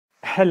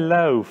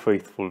Hello,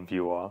 faithful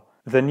viewer.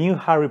 The new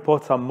Harry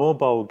Potter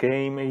mobile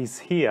game is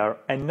here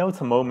and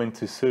not a moment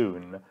too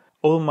soon.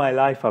 All my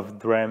life I've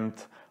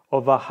dreamt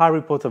of a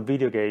Harry Potter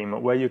video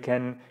game where you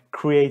can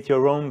create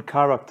your own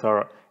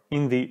character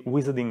in the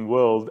wizarding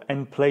world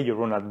and play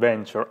your own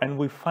adventure, and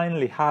we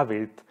finally have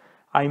it.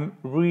 I'm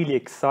really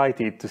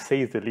excited, to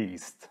say the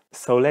least.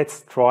 So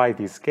let's try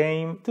this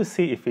game to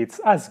see if it's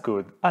as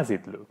good as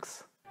it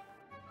looks.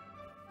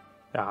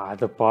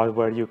 The part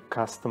where you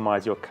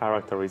customize your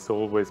character is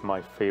always my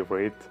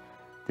favorite.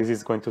 This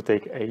is going to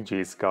take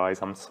ages,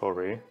 guys, I'm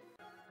sorry.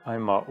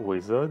 I'm a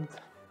wizard.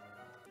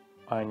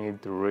 I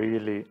need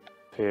really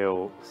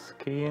pale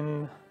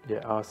skin.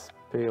 Yeah, as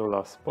pale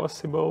as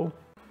possible.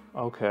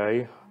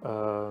 Okay,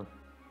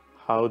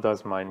 how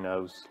does my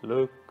nose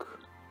look?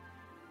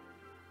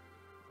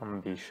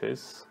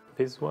 Ambitious,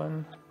 this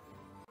one.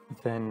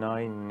 Then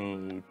I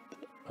need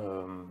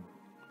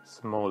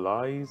small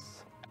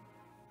eyes,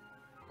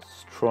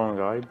 strong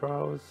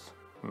eyebrows,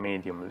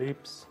 medium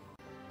lips,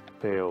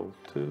 pale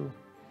too.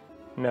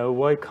 No,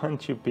 why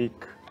can't you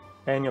pick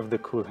any of the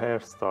cool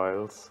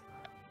hairstyles?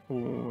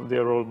 Ooh,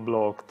 they're all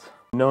blocked.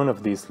 None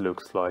of these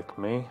looks like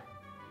me.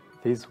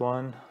 This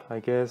one, I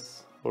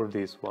guess, or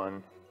this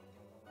one.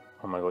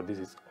 Oh my god, this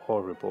is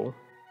horrible.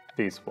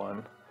 This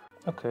one.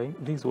 Okay,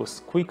 this was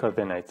quicker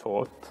than I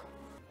thought.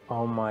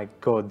 Oh my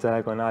god,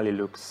 Diagon Alley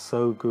looks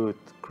so good.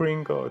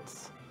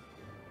 Gringotts.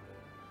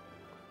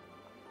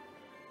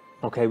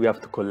 Okay, we have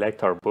to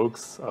collect our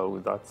books. Oh,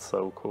 that's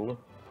so cool.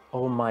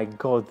 Oh my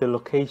god, the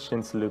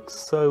locations look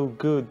so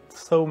good.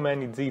 So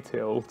many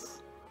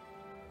details.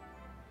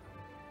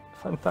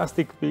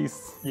 Fantastic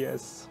Beasts,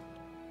 yes.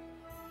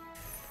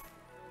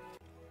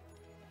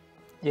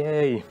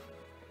 Yay.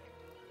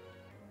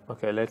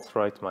 Okay, let's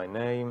write my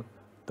name.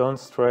 Don't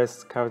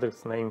stress,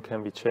 character's name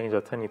can be changed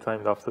at any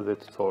time after the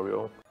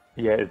tutorial.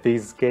 Yeah,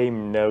 this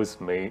game knows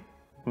me.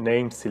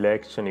 Name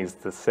selection is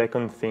the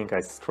second thing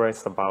I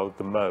stress about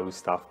the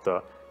most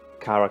after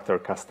character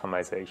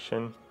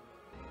customization.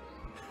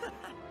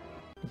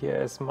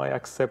 Yes, my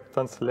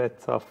acceptance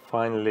letter,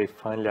 finally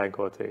I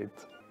got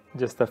it.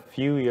 Just a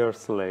few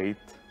years late.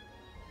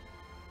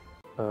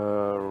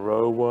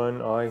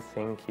 Rowan, I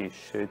think you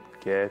should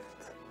get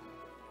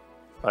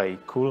a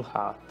cool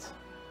hat.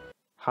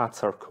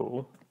 Hats are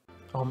cool.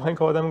 Oh my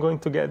god, I'm going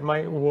to get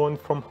my wand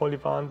from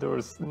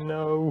Ollivanders.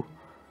 No,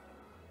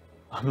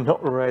 I'm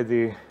not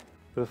ready.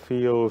 The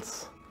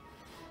fields.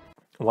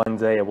 One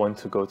day I want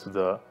to go to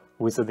the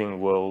wizarding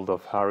world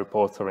of Harry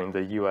Potter in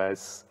the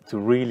US to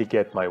really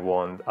get my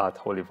wand at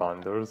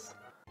Ollivanders.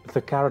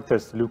 The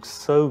characters look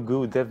so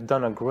good, they've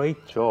done a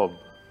great job.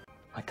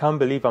 I can't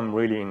believe I'm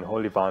really in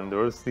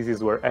Ollivanders. This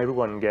is where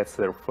everyone gets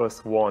their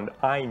first wand,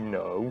 I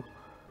know.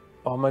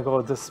 Oh my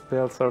god, the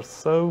spells are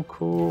so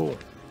cool.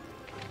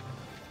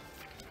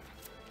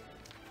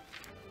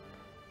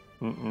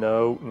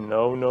 No,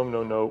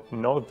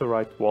 not the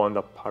right wand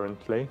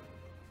apparently.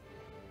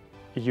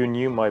 You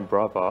knew my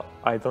brother.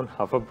 I don't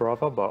have a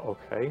brother, but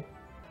okay.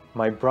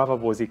 My brother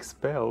was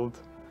expelled.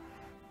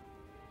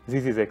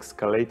 This is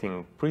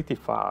escalating pretty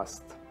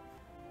fast.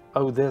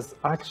 Oh, there's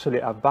actually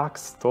a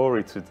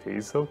backstory to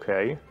this,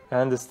 okay. I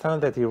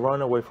understand that he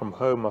ran away from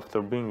home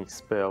after being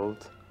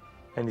expelled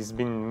and he's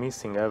been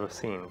missing ever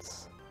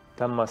since.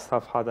 That must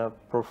have had a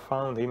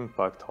profound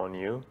impact on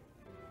you.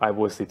 I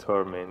was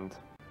determined.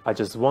 I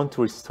just want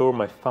to restore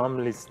my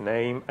family's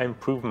name and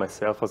prove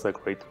myself as a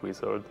great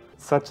wizard.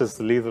 Such a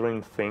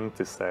Slytherin thing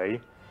to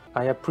say.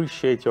 I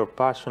appreciate your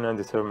passion and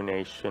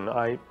determination.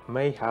 I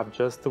may have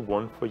just the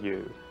one for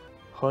you.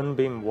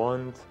 Hornbeam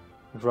wand,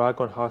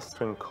 dragon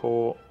heartstring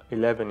core,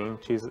 11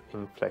 inches,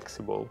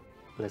 inflexible.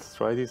 Let's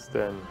try this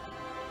then.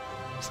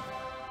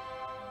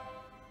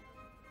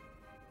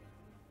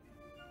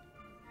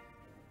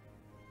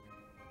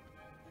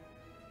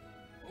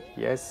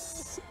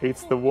 Yes,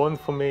 it's the one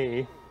for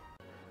me.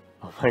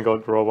 Oh my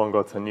god, Rowan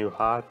got a new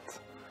hat.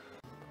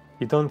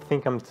 You don't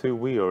think I'm too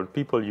weird?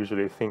 People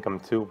usually think I'm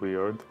too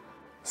weird.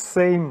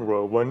 Same,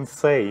 Rowan,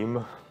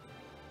 same.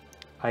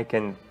 I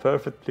can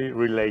perfectly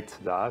relate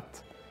to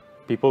that.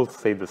 People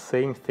say the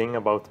same thing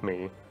about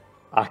me.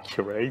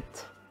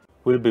 Accurate.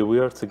 We'll be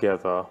weird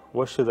together.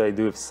 What should I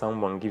do if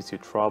someone gives you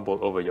trouble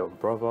over your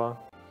brother?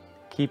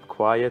 Keep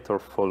quiet or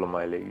follow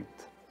my lead?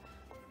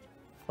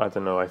 I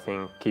don't know, I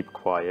think keep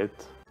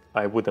quiet.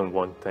 I wouldn't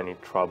want any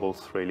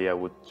troubles really, I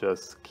would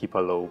just keep a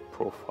low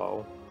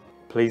profile.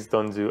 Please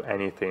don't do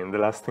anything. The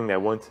last thing I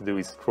want to do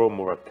is draw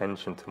more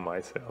attention to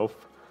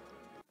myself.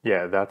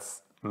 Yeah,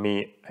 that's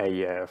me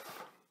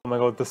AF. Oh my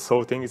god, the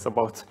sorting is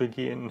about to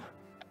begin.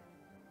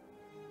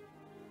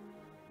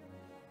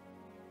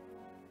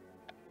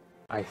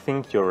 I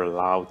think you're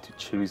allowed to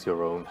choose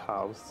your own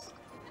house.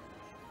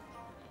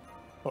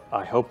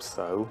 I hope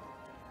so.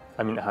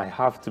 I mean, I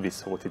have to be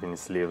sorted in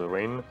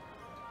Slytherin.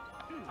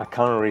 I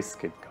can't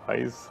risk it,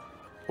 guys.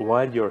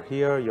 While you're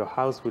here, your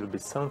house will be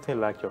something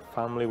like your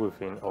family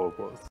within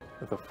Hogwarts.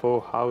 The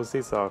 4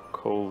 houses are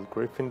called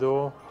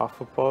Gryffindor,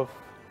 Hufflepuff,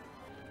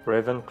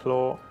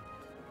 Ravenclaw,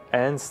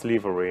 and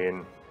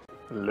Slytherin.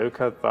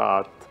 Look at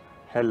that.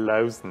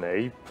 Hello,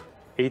 Snape.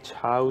 Each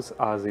house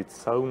has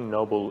its own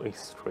noble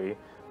history,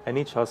 and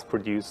each has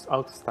produced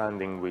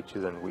outstanding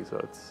witches and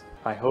wizards.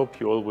 I hope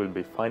you all will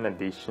be fine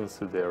additions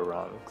to their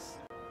ranks.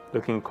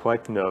 Looking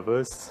quite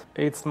nervous.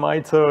 It's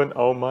my turn,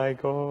 oh my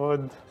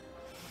god.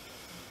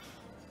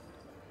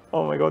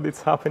 Oh my god,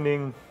 it's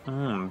happening.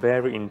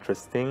 Very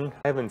interesting.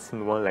 I haven't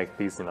seen one like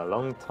this in a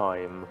long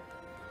time.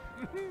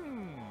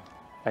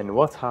 And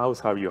what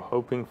house are you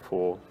hoping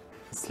for?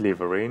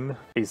 Slytherin?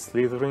 Is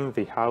Slytherin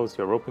the house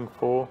you're hoping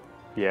for?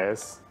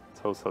 Yes,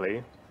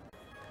 totally.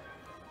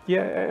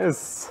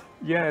 Yes!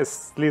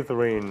 Yes,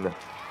 Slytherin!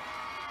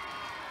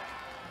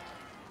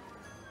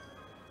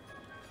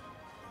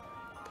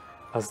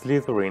 A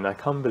Slytherin, I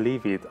can't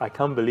believe it. I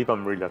can't believe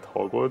I'm really at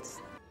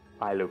Hogwarts.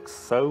 I look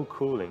so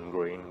cool in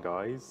green,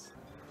 guys.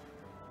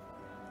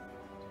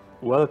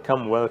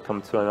 Welcome,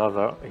 welcome to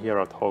another year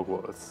at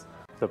Hogwarts.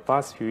 The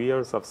past few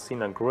years have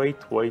seen a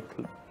great weight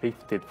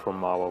lifted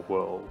from our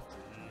world.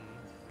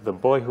 The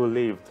boy who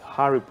lived,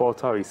 Harry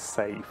Potter, is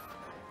safe.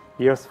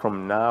 Years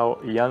from now,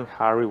 young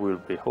Harry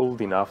will be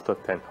old enough to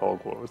attend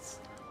Hogwarts.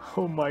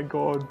 Oh my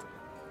god,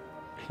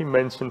 he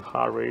mentioned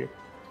Harry.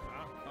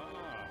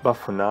 But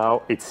for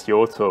now, it's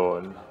your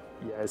turn.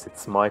 Yes,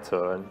 it's my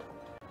turn.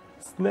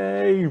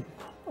 Snape!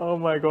 Oh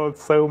my god,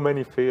 so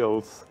many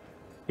feels.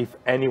 If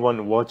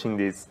anyone watching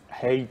this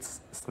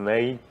hates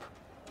Snape,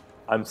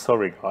 I'm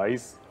sorry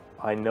guys.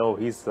 I know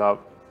he's a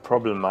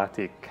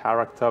problematic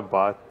character,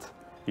 but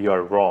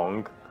you're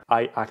wrong.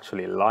 I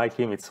actually like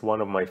him, it's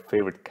one of my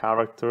favorite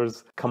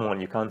characters. Come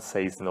on, you can't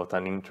say he's not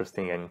an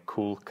interesting and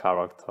cool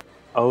character.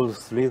 All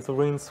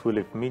Slytherins will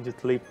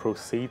immediately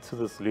proceed to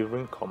the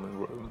Slytherin common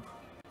room.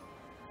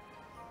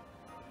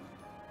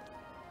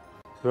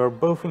 We're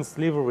both in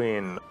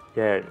Slytherin!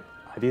 Yeah,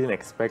 I didn't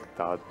expect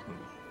that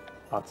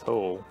at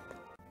all.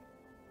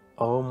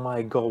 Oh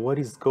my god, what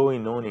is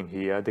going on in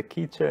here? The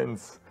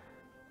kitchens!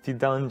 The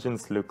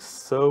dungeons look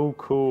so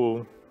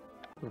cool.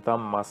 That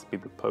must be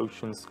the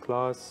potions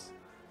class.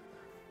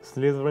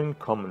 Slytherin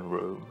common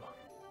room.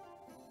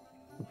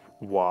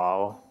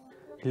 Wow.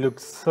 It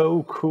looks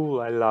so cool,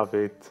 I love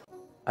it.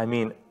 I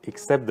mean,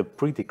 except the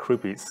pretty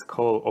creepy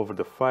skull over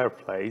the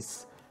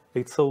fireplace,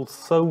 it's all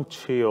so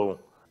chill.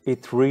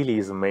 It really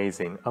is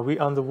amazing. Are we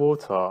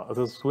underwater?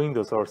 Those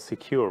windows are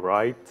secure,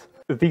 right?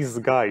 This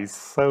guy is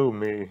so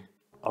me.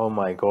 Oh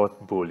my god,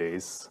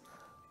 bullies.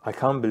 I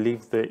can't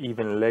believe they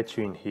even let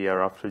you in here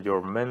after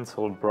your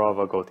mental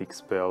brother got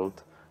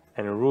expelled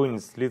and ruined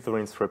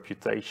Slytherin's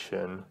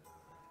reputation.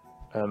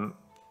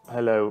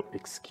 Hello,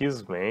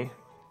 excuse me?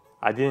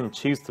 I didn't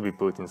choose to be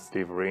put in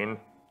Slytherin.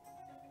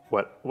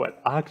 Well,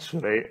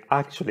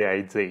 actually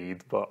I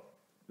did, but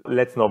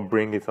let's not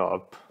bring it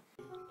up.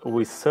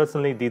 We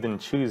certainly didn't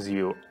choose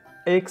you.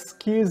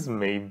 Excuse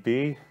me,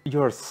 B.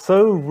 You're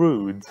so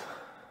rude.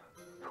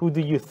 Who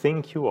do you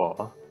think you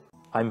are?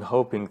 I'm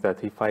hoping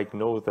that if I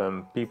ignore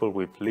them, people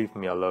will leave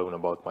me alone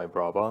about my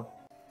brother.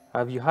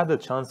 Have you had a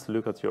chance to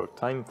look at your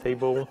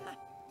timetable?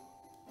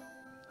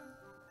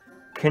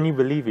 Can you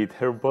believe it?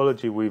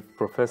 Herbology with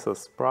Professor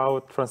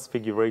Sprout,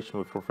 Transfiguration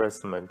with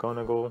Professor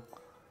McGonagall.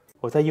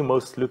 What are you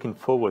most looking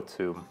forward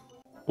to?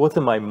 What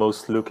am I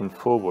most looking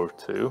forward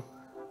to?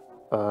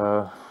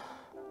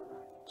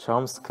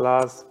 Charms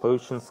class,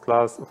 potions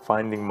class,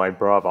 finding my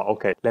brother.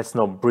 Okay, let's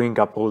not bring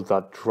up all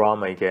that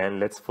drama again.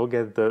 Let's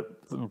forget the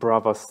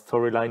brother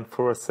storyline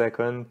for a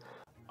second.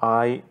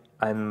 I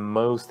am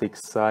most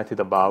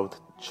excited about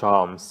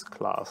charms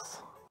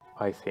class,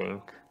 I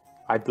think.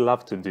 I'd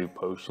love to do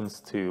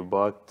potions too,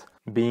 but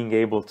being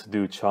able to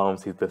do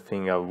charms is the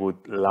thing I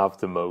would love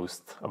the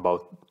most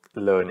about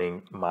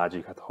learning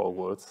magic at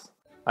Hogwarts.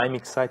 I'm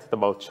excited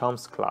about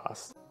charms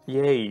class.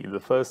 Yay, the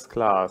first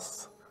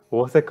class.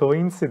 What a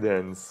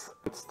coincidence!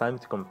 It's time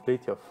to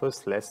complete your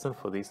first lesson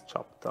for this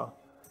chapter.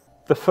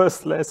 The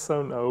first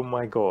lesson, oh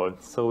my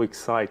god, so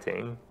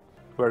exciting.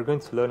 We're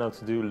going to learn how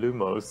to do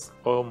Lumos.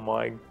 Oh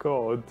my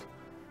god.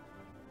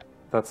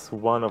 That's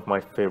one of my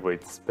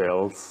favorite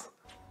spells.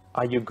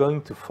 Are you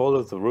going to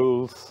follow the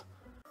rules?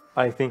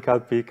 I think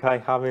I'll pick I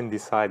haven't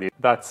decided.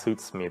 That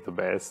suits me the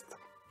best.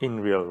 In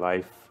real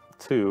life,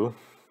 too.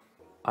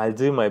 I'll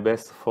do my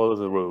best to follow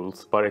the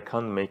rules, but I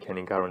can't make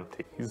any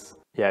guarantees.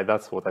 Yeah,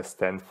 that's what I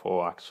stand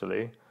for,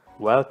 actually.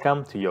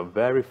 Welcome to your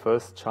very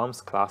first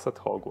charms class at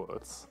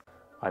Hogwarts.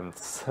 I'm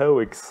so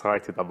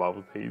excited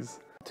about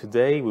this.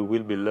 Today we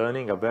will be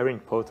learning a very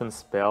important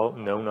spell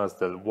known as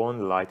the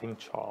Wand Lighting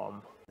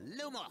Charm.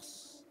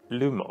 Lumos!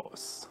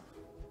 Lumos.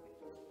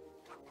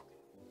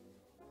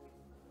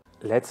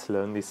 Let's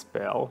learn this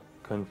spell.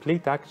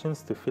 Complete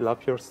actions to fill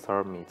up your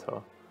star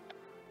meter.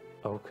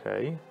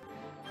 Okay.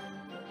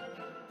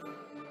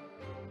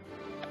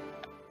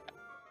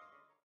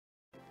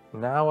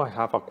 Now I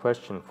have a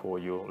question for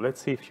you.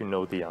 Let's see if you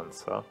know the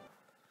answer.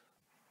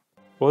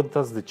 What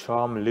does the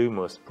charm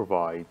Lumos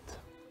provide?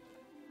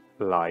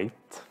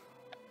 Light.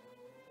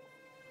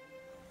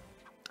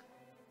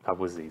 That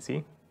was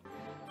easy.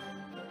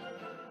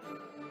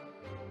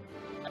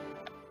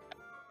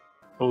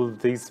 All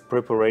this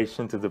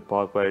preparation to the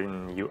part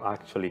when you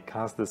actually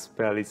cast the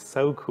spell is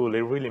so cool. It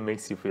really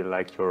makes you feel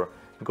like you're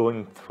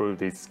going through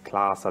this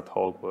class at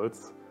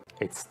Hogwarts.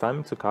 It's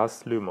time to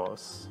cast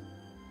Lumos.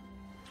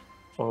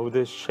 Oh,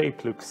 this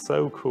shape looks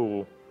so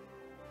cool.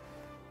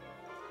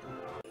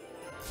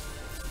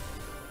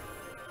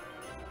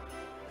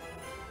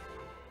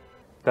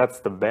 That's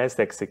the best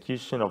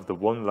execution of the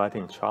one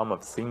lighting charm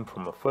I've seen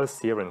from a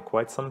first year in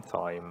quite some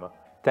time.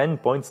 10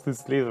 points to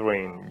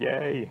Slytherin,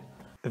 yay!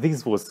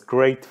 This was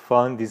great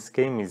fun, this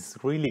game is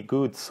really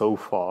good so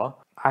far.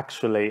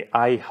 Actually,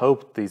 I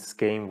hoped this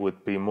game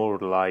would be more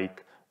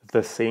like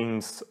The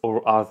Sims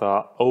or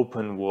other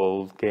open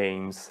world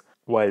games,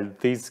 while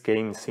this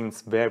game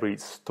seems very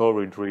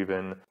story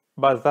driven.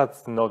 But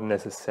that's not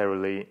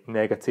necessarily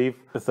negative.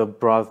 The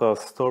brother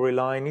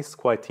storyline is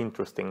quite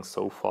interesting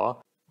so far.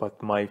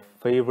 But my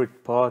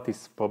favorite part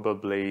is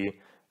probably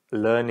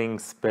learning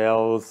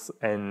spells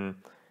and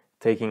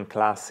taking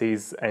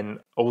classes and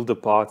all the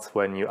parts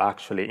when you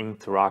actually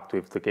interact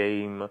with the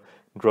game,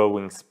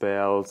 growing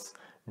spells,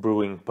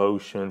 brewing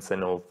potions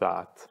and all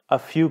that. A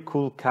few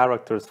cool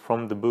characters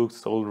from the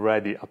books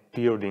already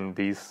appeared in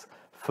these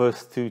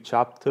first 2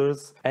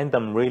 chapters, and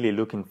I'm really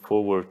looking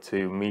forward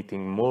to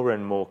meeting more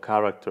and more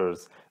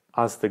characters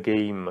as the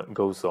game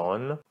goes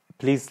on.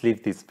 Please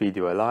leave this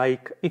video a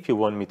like if you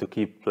want me to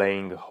keep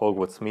playing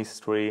Hogwarts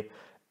Mystery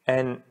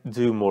and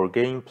do more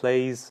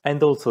gameplays,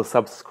 and also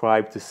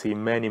subscribe to see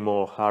many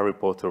more Harry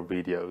Potter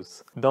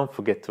videos. Don't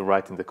forget to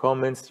write in the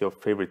comments your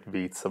favorite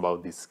bits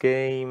about this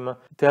game.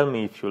 Tell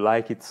me if you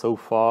like it so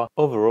far.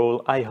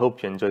 Overall, I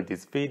hope you enjoyed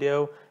this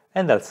video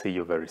and I'll see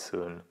you very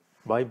soon.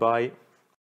 Bye bye!